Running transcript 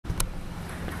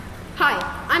Hi,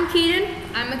 I'm Keaton.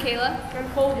 I'm Michaela. I'm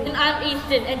Colby. And I'm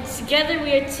Ethan, and together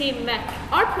we are Team Mech.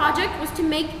 Our project was to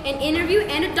make an interview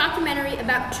and a documentary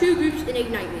about two groups in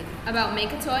Ignite Week. About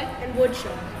Make a Toy and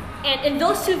Woodshop. And in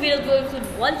those two videos will include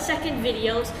 1-second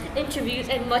videos, interviews,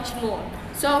 and much more.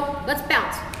 So, let's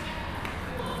bounce.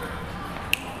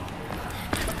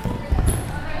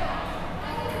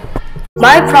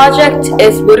 My project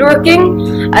is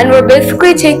woodworking, and we're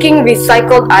basically taking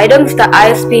recycled items that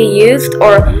ISP used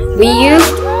or we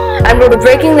used, and we're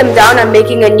breaking them down and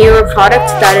making a newer product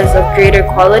that is of greater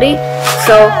quality.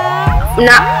 So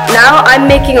now I'm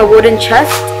making a wooden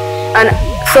chest, and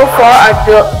so far I've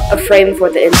built a frame for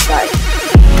the inside.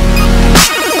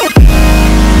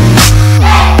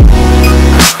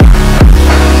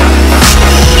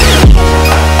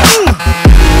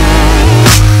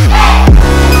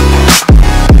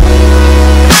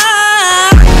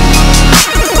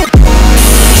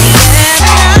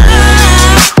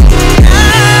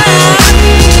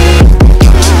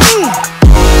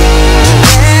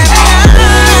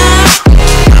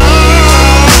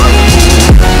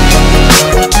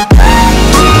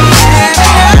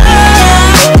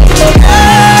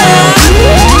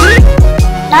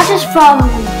 From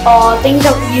things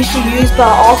that we used to use,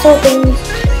 but also things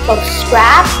from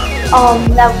scrap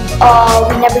that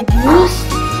we never used.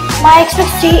 My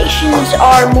expectations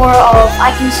are more of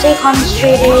I can stay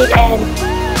concentrated and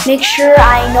make sure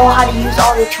I know how to use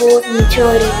all the tools and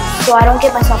utilities so I don't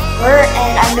get myself hurt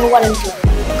and I know what I'm doing.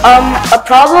 A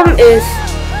problem is,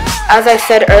 as I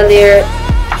said earlier,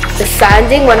 the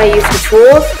sanding when I use the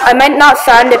tools. I might not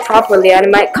sand it properly and I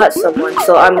might cut someone,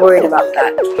 so I'm worried about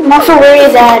that. I'm also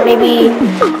worried that maybe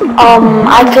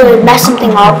I could mess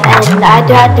something up and I'd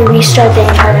have to restart the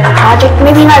entire project.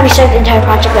 Maybe not restart the entire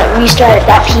project, but restart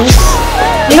that piece.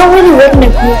 We don't really work in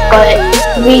a group, but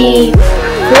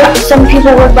some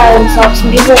people work by themselves, some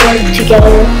people work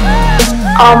together.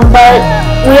 But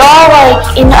we all,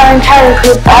 in our entire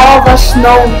group, all of us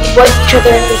know what each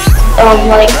other is,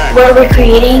 what we're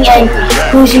creating and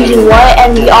who's using what,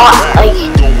 and we all,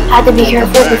 have to be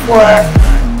careful before,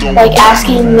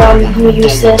 asking them who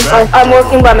used this. I'm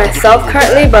working by myself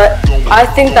currently, but I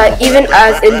think that even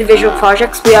as individual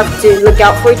projects, we have to look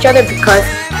out for each other because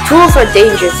tools are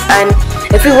dangerous, and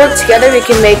if we work together, we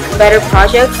can make better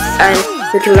projects, and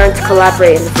we can learn to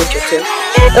collaborate in the future too.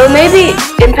 It will maybe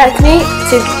impact me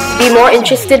to be more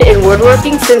interested in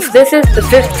woodworking since this is the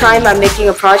 5th time I'm making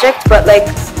a project, but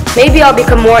maybe I'll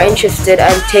become more interested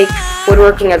and take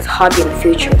woodworking as a hobby in the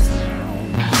future.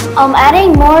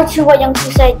 Adding more to what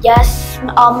Youngsu said, yes.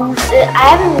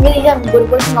 I haven't really done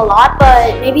woodworking a lot,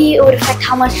 but maybe it would affect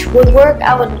how much woodwork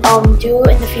I would do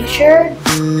in the future.